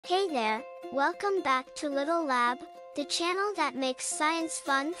Hey there, welcome back to Little Lab, the channel that makes science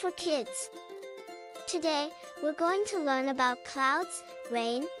fun for kids. Today, we're going to learn about clouds,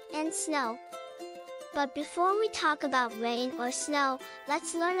 rain, and snow. But before we talk about rain or snow,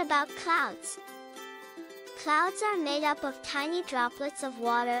 let's learn about clouds. Clouds are made up of tiny droplets of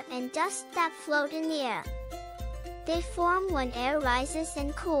water and dust that float in the air. They form when air rises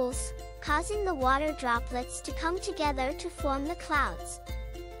and cools, causing the water droplets to come together to form the clouds.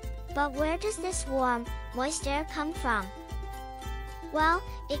 But where does this warm, moist air come from? Well,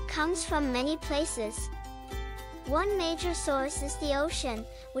 it comes from many places. One major source is the ocean,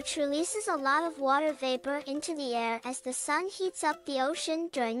 which releases a lot of water vapor into the air as the sun heats up the ocean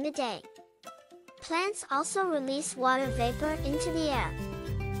during the day. Plants also release water vapor into the air.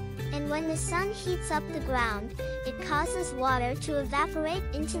 And when the sun heats up the ground, it causes water to evaporate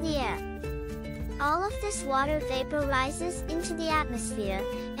into the air. All of this water vapor rises into the atmosphere,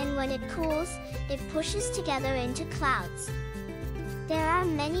 and when it cools, it pushes together into clouds. There are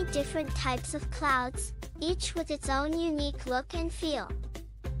many different types of clouds, each with its own unique look and feel.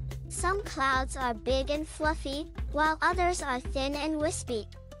 Some clouds are big and fluffy, while others are thin and wispy.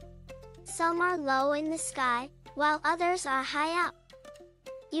 Some are low in the sky, while others are high up.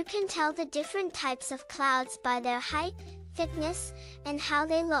 You can tell the different types of clouds by their height, thickness, and how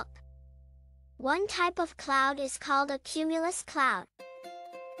they look. One type of cloud is called a cumulus cloud.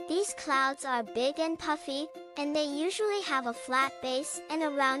 These clouds are big and puffy, and they usually have a flat base and a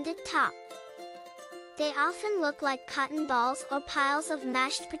rounded top. They often look like cotton balls or piles of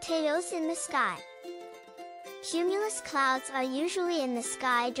mashed potatoes in the sky. Cumulus clouds are usually in the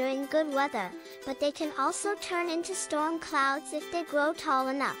sky during good weather, but they can also turn into storm clouds if they grow tall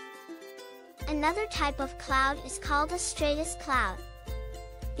enough. Another type of cloud is called a stratus cloud.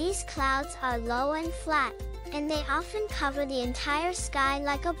 These clouds are low and flat, and they often cover the entire sky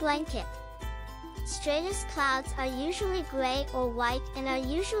like a blanket. Stratus clouds are usually gray or white and are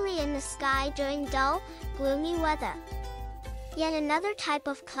usually in the sky during dull, gloomy weather. Yet another type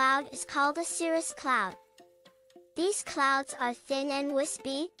of cloud is called a cirrus cloud. These clouds are thin and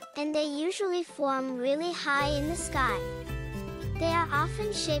wispy, and they usually form really high in the sky. They are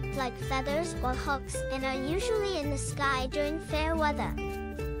often shaped like feathers or hooks and are usually in the sky during fair weather.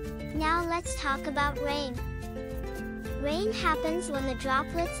 Now let's talk about rain. Rain happens when the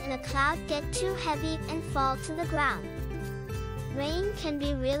droplets in a cloud get too heavy and fall to the ground. Rain can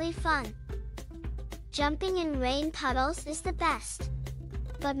be really fun. Jumping in rain puddles is the best.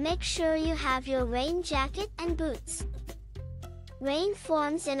 But make sure you have your rain jacket and boots. Rain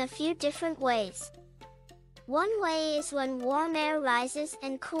forms in a few different ways. One way is when warm air rises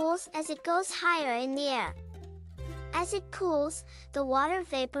and cools as it goes higher in the air. As it cools, the water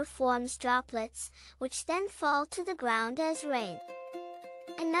vapor forms droplets, which then fall to the ground as rain.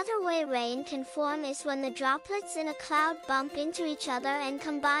 Another way rain can form is when the droplets in a cloud bump into each other and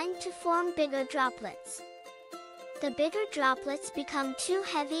combine to form bigger droplets. The bigger droplets become too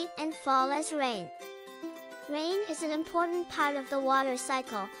heavy and fall as rain. Rain is an important part of the water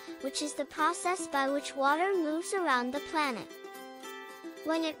cycle, which is the process by which water moves around the planet.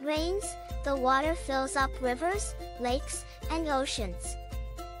 When it rains, the water fills up rivers, lakes, and oceans.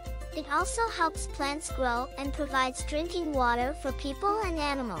 It also helps plants grow and provides drinking water for people and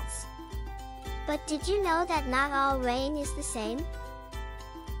animals. But did you know that not all rain is the same?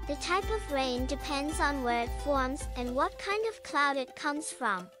 The type of rain depends on where it forms and what kind of cloud it comes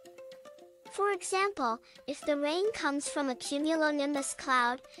from. For example, if the rain comes from a cumulonimbus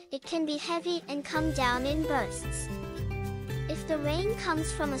cloud, it can be heavy and come down in bursts. If the rain comes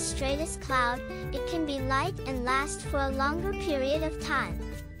from a stratus cloud, it can be light and last for a longer period of time.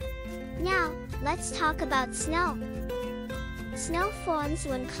 Now, let's talk about snow. Snow forms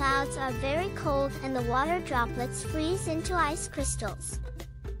when clouds are very cold and the water droplets freeze into ice crystals.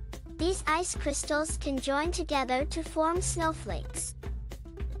 These ice crystals can join together to form snowflakes.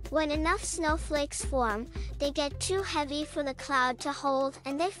 When enough snowflakes form, they get too heavy for the cloud to hold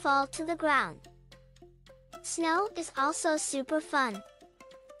and they fall to the ground. Snow is also super fun.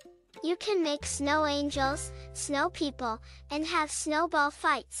 You can make snow angels, snow people, and have snowball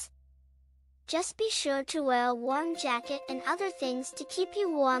fights. Just be sure to wear a warm jacket and other things to keep you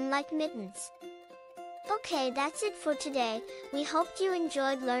warm like mittens. Okay, that's it for today. We hope you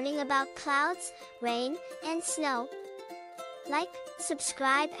enjoyed learning about clouds, rain, and snow. Like,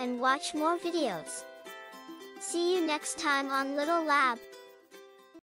 subscribe, and watch more videos. See you next time on Little Lab.